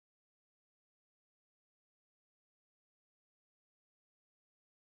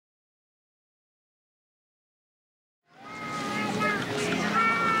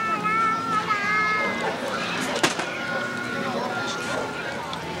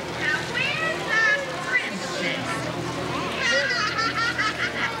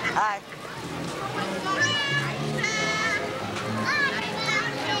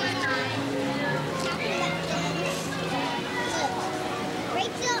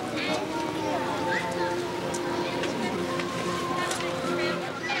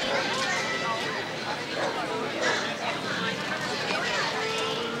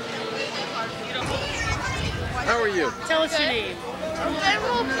Tell us your name.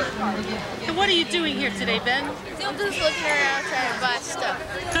 And what are you doing here today, Ben? I'm just looking around trying to buy stuff.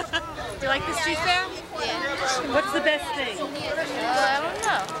 Do you like the street fair? Yeah. What's the best thing? I don't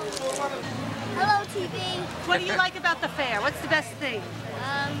know. Hello, TV. What do you like about the fair? What's the best thing?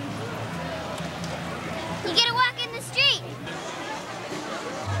 You get to walk in the street.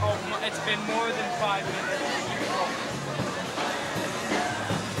 Oh, it's been more than 5 minutes.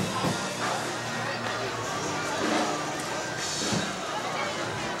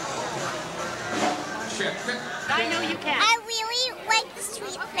 I know you can. I really like the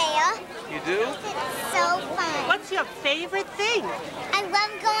street fair. You do? It's so fun. What's your favorite thing? I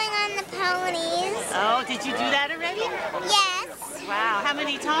love going on the ponies. Oh, did you do that already? Yes, Wow, how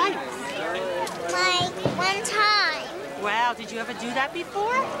many times? like one time. Wow, did you ever do that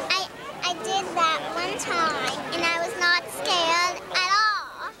before? I did that one time, and I was not scared at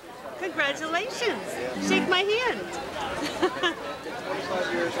all. Congratulations. Shake my hand.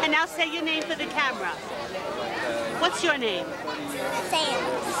 And now say your name for the camera. What's your name? Sam.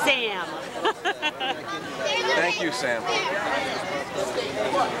 Sam. Thank you, Sam.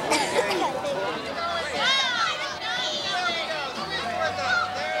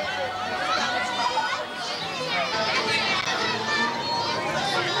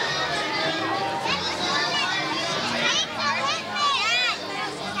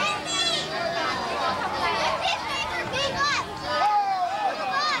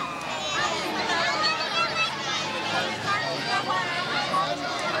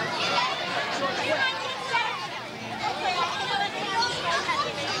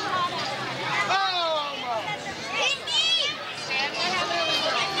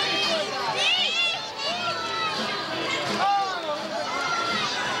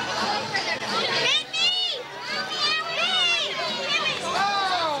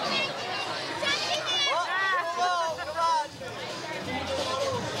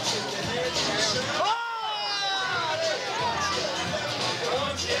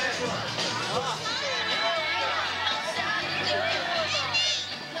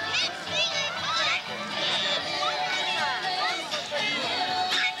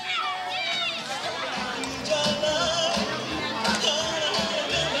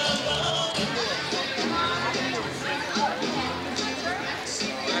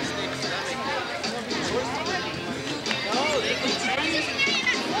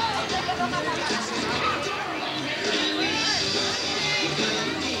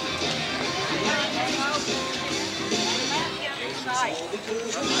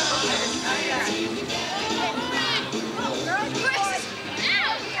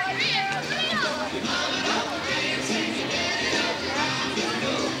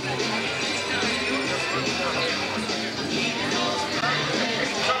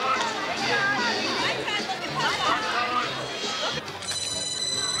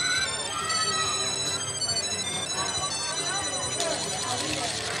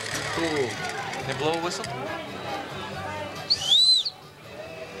 Cool. They blow a whistle?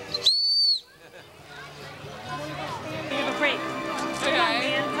 Give a break. Okay.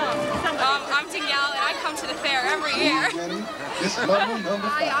 I'm Danielle, and I come to the fair every year.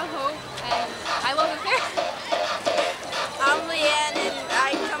 Hi, I'm Hope, and I love the fair. I'm Leanne, and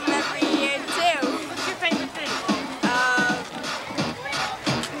I come every year too. What's your favorite thing?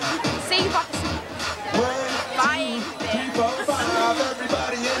 Seeing buckets, buying there.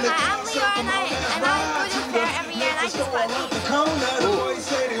 Hi, I'm Leo, and I go to the fair every year, and I just buy these.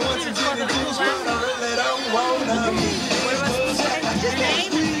 Your name?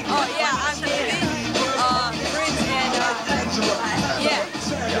 Oh yeah, I'm David. Prince, and yeah.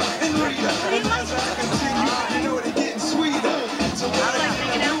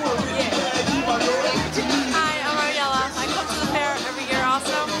 Hi, I'm Ariella. I come to the fair every year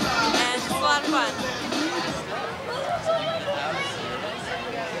also, and it's a lot of fun.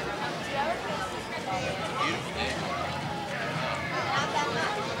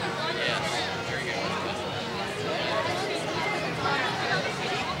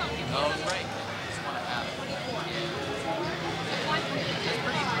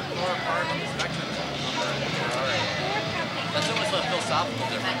 That's almost a philosophical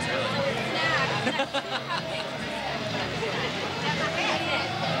difference, really.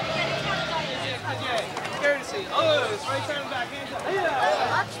 Courtesy. Oh, it's right side and back. Hands up.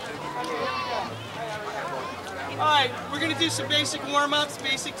 All right, we're going to do some basic warm-ups,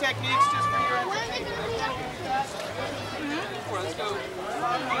 basic techniques just for your entertainment. Let's go.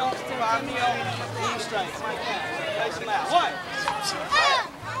 Bottom heel, knee strike. Nice and loud. 1,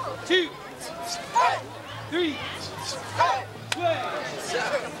 2, 3, sway.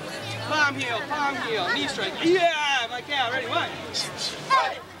 Palm heel, knee strike. Yeah, count. Ready? 1,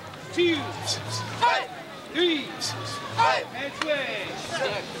 2, 3, and swing.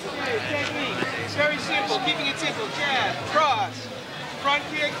 Okay, technique. It's very simple, keeping it simple. Jab, cross, front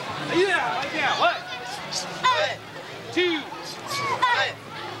kick. Yeah, like now. 1, 2,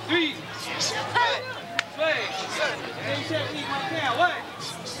 3, swing. Same technique, like now. 1,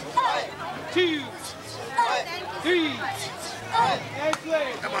 2, 3, and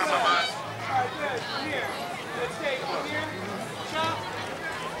swing. Come on, Mama. All right, good. From here. Let's take from here. Chop.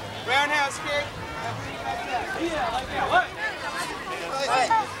 Roundhouse kick. Yeah, like that. 1.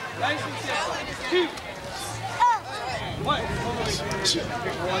 Nice and simple. 2. 1.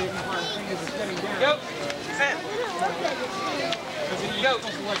 Go. Set. Go.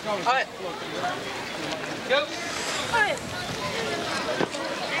 Cut. Go.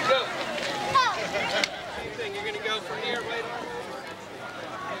 Go. Same thing. You're going to go from here right arm.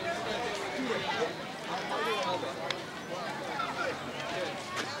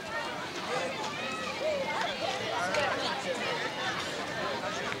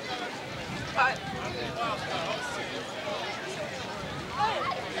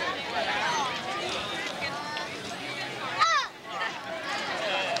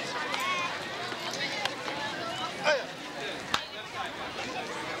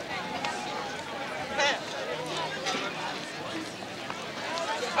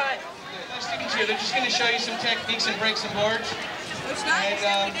 They're just going to show you some techniques and break some boards. And we're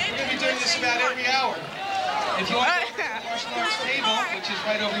going to be doing this about every hour. If you want to go to the martial arts table, which is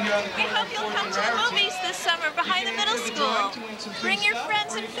right over here on the corner of 4th and Raritan, movies this summer behind the middle school. Bring your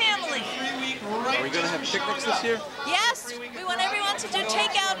friends and family. Are we going to have picnics this year? Yes, we want everyone to do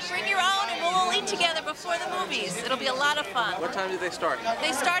takeout and bring your own, and we'll all eat together before the movies. It'll be a lot of fun. What time do they start?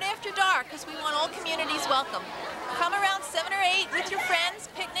 They start after dark because we want all communities welcome. Come around 7 or 8 with your friends,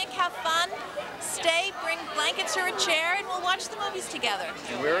 picnic, have fun, stay, bring blankets or a chair, and we'll watch the movies together.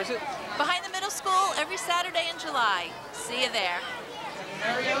 And where is it? Behind the middle school every Saturday in July. See you there.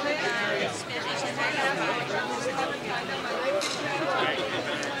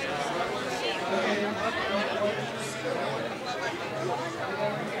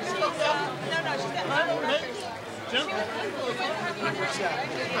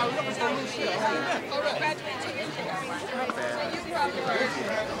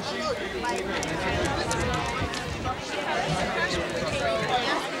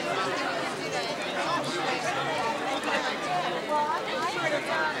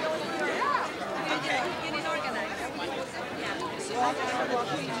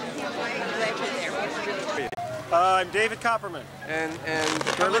 I'm David Copperman. And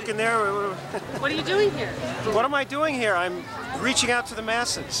you're looking there. What are you doing here? What am I doing here? I'm reaching out to the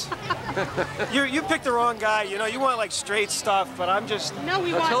masses. You picked the wrong guy. You know, you want like straight stuff, but I'm just. No,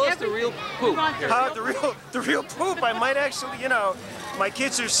 we want tell us the real poop. The real poop. I might actually, you know, my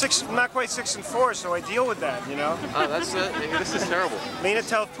kids are not quite 6 and 4, so I deal with that. You know. Oh, that's this is terrible. Lena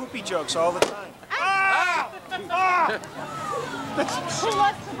tells poopy jokes all the time. Ah! Who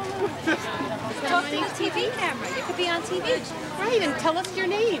wants to balloon? Talk to the TV camera. You could be on TV. Right, and tell us your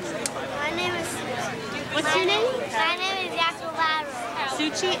name. My name is. What's your name? My name is Yakubaru.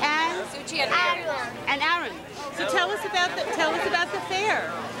 Suchi and Aaron. and Aaron. So tell us about the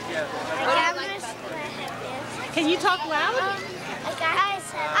fair. Can you talk loud? I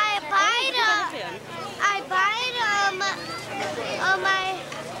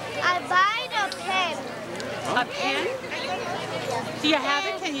buy a pen. A pen? Do you have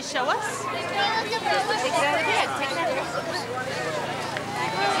it? Can you show us?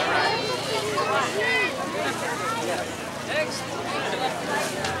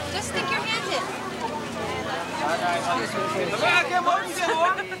 Just stick your hand in.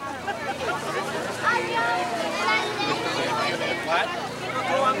 What?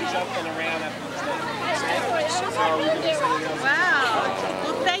 I'm jumping around up. Wow.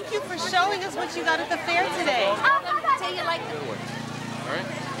 Well, thank you for showing us what you got at the fair today. Say you like the All right.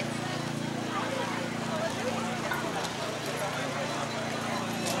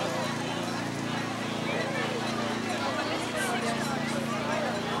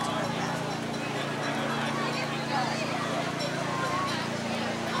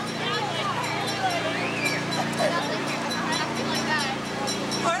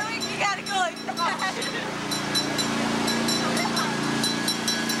 You gotta go like that.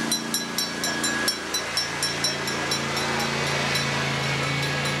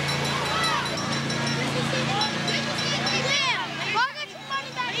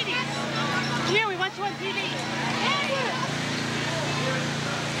 Here, we want you on TV.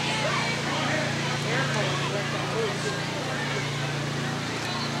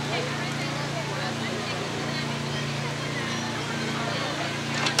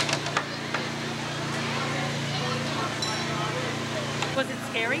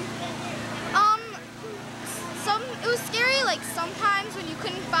 scary? It was scary, like sometimes when you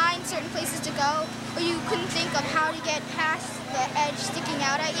couldn't find certain places to go, or you couldn't think of how to get past the edge sticking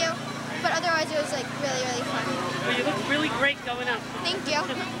out at you. But otherwise, it was like really, really fun. Well, you look really great going up. Thank you.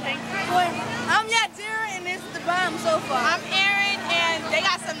 Thanks. I'm Yadira, and it's the bomb so far. I'm Erin, and they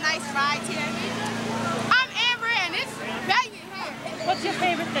got some nice rides here. I'm Amber, and it's banging here. What's your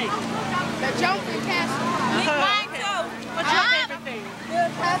favorite thing? The jumping castle. Mine too. What's your favorite thing? The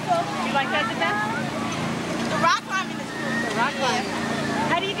castle. You like that the best? The rock climbing is cool. The rock climbing.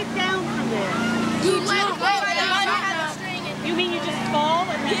 How do you get down from there? You jump down. You mean you just fall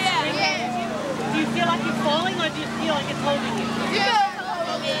and then swing? Yeah. Do you feel like you're falling, or do you feel like it's holding you?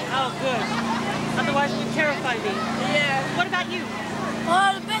 Yeah. Oh, good. Otherwise, it would terrify me. Yeah. What about you?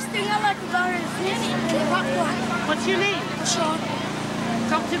 Well, the best thing I like about it is the rock climbing. What's your name? Sean.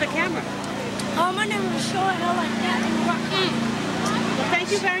 Talk to the camera. My name is Sean, and I like that and the rock climbing. Well, thank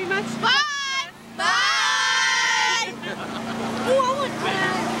you very much. Bye! Bye! Ooh, I want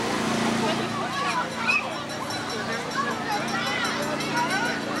that.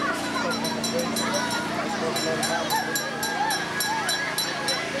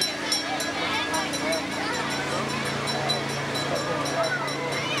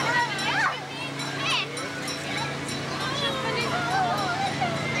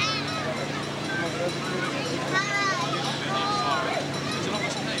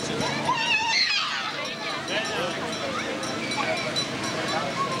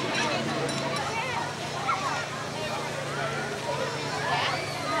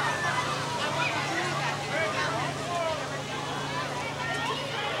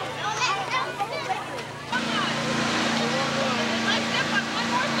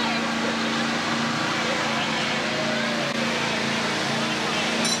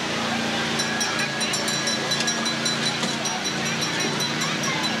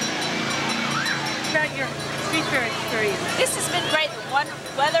 This has been great. The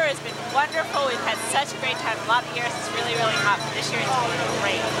weather has been wonderful. We've had such a great time. A lot of years it's really, really hot, but this year it's been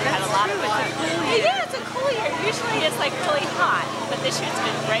great. We've had a lot of fun. Yeah, it's a cool year. Usually it's like really hot, but this year it's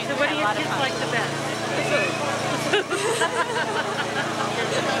been great. So what do your kids like the best? The food.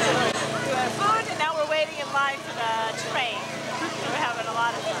 We had food, and now we're waiting in line for the train. We're having a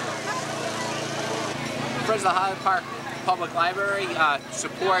lot of fun. Friends of the Highland Park Public Library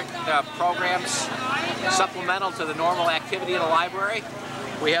support programs supplemental to the normal activity of the library.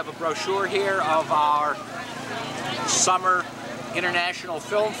 We have a brochure here of our Summer International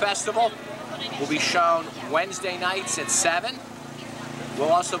Film Festival. Will be shown Wednesday nights at 7.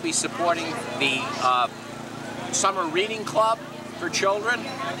 We'll also be supporting the Summer Reading Club for children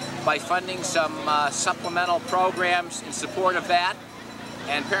by funding some supplemental programs in support of that.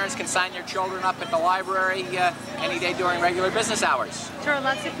 And parents can sign their children up at the library any day during regular business hours. So are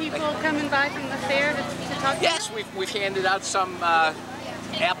lots of people coming by from the fair to talk to Yes, we've handed out some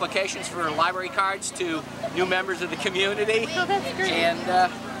applications for library cards to new members of the community. Oh, that's great.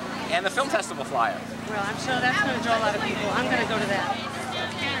 And the film festival flyer. Well, I'm sure that's going to draw a lot of people. I'm going to go to that.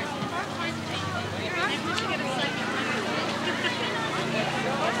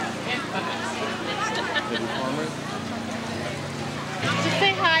 Just say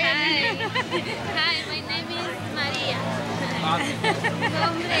hi. Hi, my name is Maria. Mi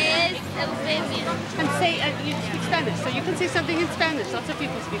nombre es Eufemia. And say, you speak Spanish, so you can say something in Spanish. Lots of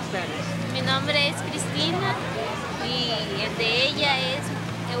people speak Spanish. Mi nombre es Cristina y el de ella es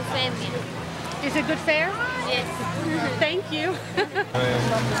Eufemia. Is it good fair? Yes. Thank you.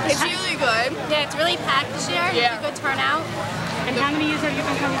 It's really good. Yeah, it's really packed this year. Yeah. It's a good turnout. And how many years have you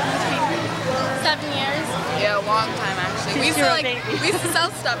been coming to this fair? 7 years. Yeah, a long time actually. We used to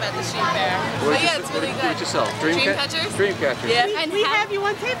sell stuff at the sheep fair. But yeah, it's really good. What you sell? Dream catchers? Dream catchers. Yeah. And we have you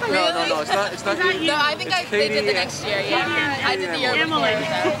on tape already. No, it's not you. No, I think they did the next year. Yeah, I did the year before. Emily.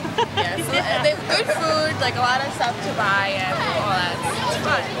 Yeah, so they have good food, like a lot of stuff to buy and all that. It's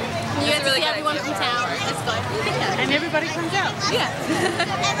fun. You get to really see good everyone from town. It's good. And everybody comes out. Yeah.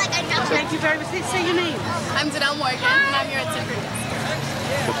 Thank you very much. Say your name. I'm Danelle Morgan, and I'm here at Synchrony.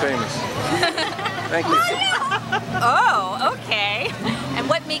 We're famous. Thank you. Oh, okay. And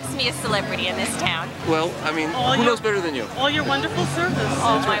what makes me a celebrity in this town? Well, I mean, who knows better than you? All your wonderful service.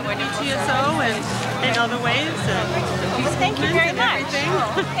 All my wonderful TSO and in other ways. Well, thank you very much.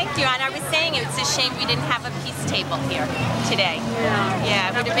 Thank you. And I was saying it's a shame we didn't have a peace table here today.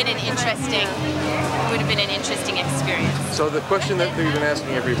 Yeah, it would have been an interesting experience. So the question that we've been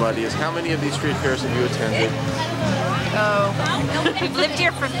asking everybody is, how many of these street fairs have you attended? Oh, we've lived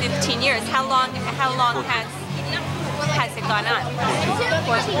here for 15 years. How long has it gone on?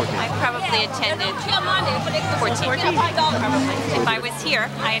 14. I probably attended 14. If I was here,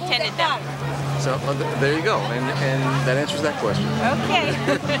 I attended them. So there you go, and that answers that question. Okay.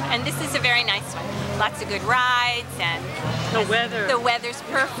 And this is a very nice one. Lots of good rides, and the weather's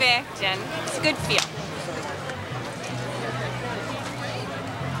perfect, and it's a good feel.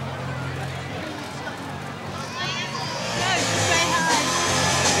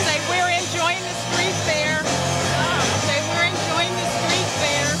 Say we're enjoying the street fair. Say we're enjoying the street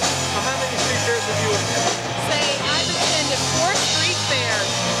fair. How many street fairs have you attended? Say I've attended 4 street fairs,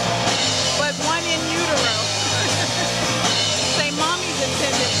 but 1 in utero. Say mommy's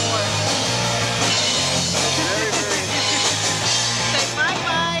attended more. Very, very Say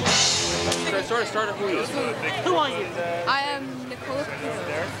bye-bye. Start who are you? Who are you? I am Nicole.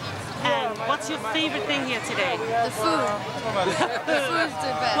 And what's your favorite thing here today? The food. The food's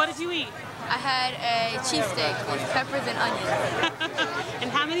the best. What did you eat? I had a cheesesteak with peppers and onions. And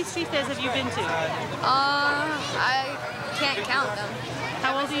how many street fairs have you been to? I can't count them.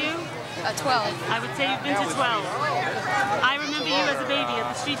 How old are you? 12. I would say you've been to 12. I remember you as a baby at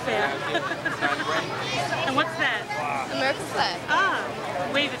the street fair. And what's that? American flag. Ah,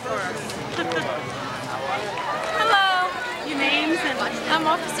 wave it for us. Hello. Your names and... I'm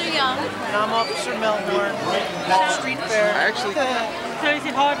Officer Young. And I'm Officer Melbourne at the street fair. Actually... So is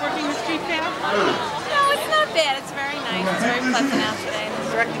it hard working the street fair? No, it's not bad. It's very nice. It's very pleasant out today.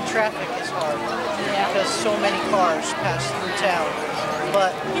 Directing traffic is hard because so many cars pass through town.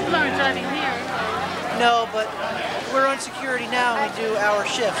 But people aren't driving here. No, but we're on security now and we do hour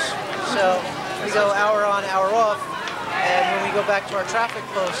shifts. So we go hour on, hour off. And when we go back to our traffic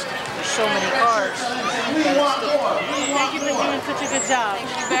post, there's so many cars. Thank you for doing such a good job. Thank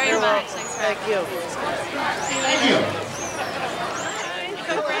you very much. Thank you. See you later.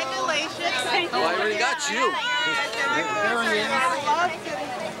 Congratulations. Oh, I already got you. There he is.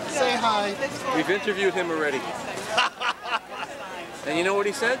 Say hi. We've interviewed him already. And you know what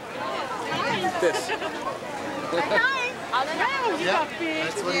he said? This. Yeah,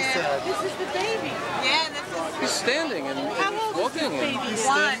 that's what he said. This is the baby. Yeah, this is... He's standing and walking. He's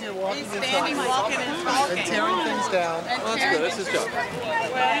standing, walking, He's standing, walking, and talking. and tearing things down. Well, that's good. That's his job.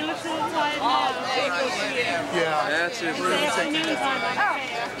 Well, you look so tired now. Yeah. That's his Say afternoon time on the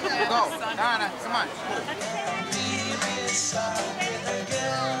fair. Go, Anna, come on.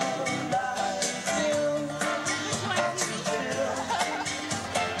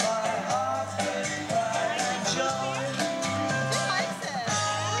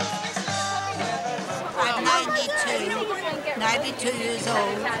 I'm 92 years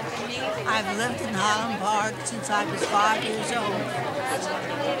old. I've lived in Highland Park since I was 5 years old.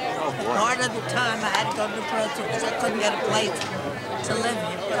 Part of the time I had to go to New Brunswick because I couldn't get a place to live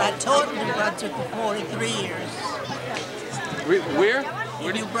here. But I taught in New Brunswick for 43 years. Where?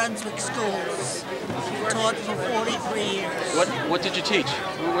 In New Brunswick schools. Taught for 43 years. What did you teach?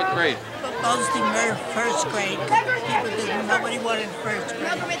 What grade? Mostly first grade. Nobody wanted first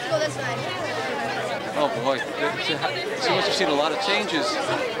grade. Oh boy, so you must have seen a lot of changes in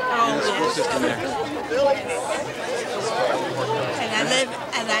the school system there.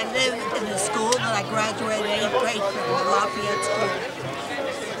 And I live in the school that I graduated 8th grade from, the Lafayette School.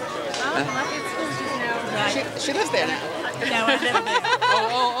 She lives there now. No, I live there.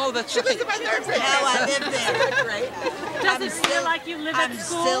 Oh, that's right. She lives in my 3rd grade. No, I live there. Does it feel like you live at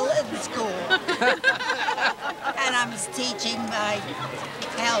school? I'm still in school. And I'm teaching my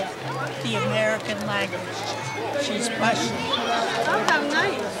help the American language. She's Russian. Oh, how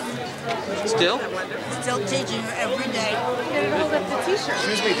nice. Still? Still teaching her every day. Hold up the t-shirt.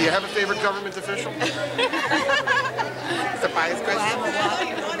 Excuse me, do you have a favorite government official? It's a biased question.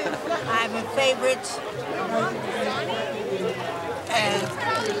 I have a favorite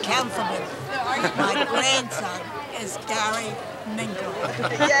councilman. My grandson is Gary Mingle.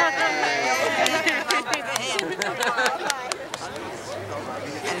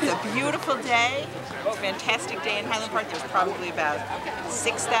 And it's a beautiful day. It's a fantastic day in Highland Park. There's probably about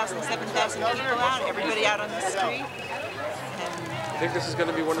 6,000, 7,000 people out, everybody out on the street. I think this is going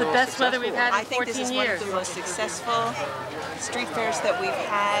to be one of the most best weather we've had in 14 years. I think this is one of the most successful street fairs that we've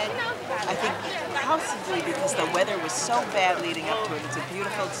had. I think possibly because the weather was so bad leading up to it. It's a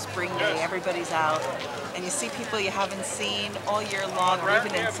beautiful spring day. Everybody's out. And you see people you haven't seen all year long, or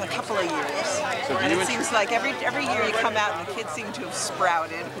even in a couple of years. And it seems like every year you come out and the kids seem to have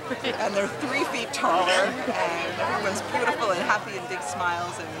sprouted. And they're 3 feet taller. And everyone's beautiful and happy and big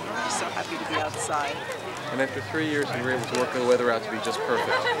smiles. And we're just so happy to be outside. And after 3 years, you were able to work the weather out to be just perfect.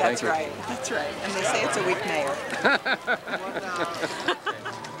 That's right. That's right. And they say it's a weak mayor.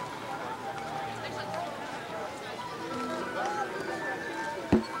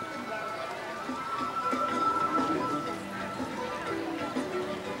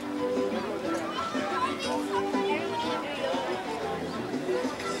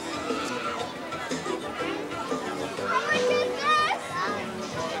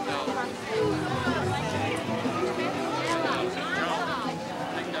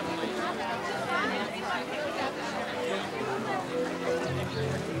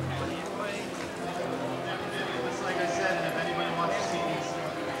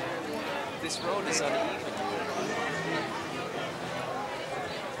 This road is uneven.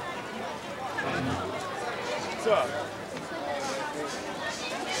 What's up?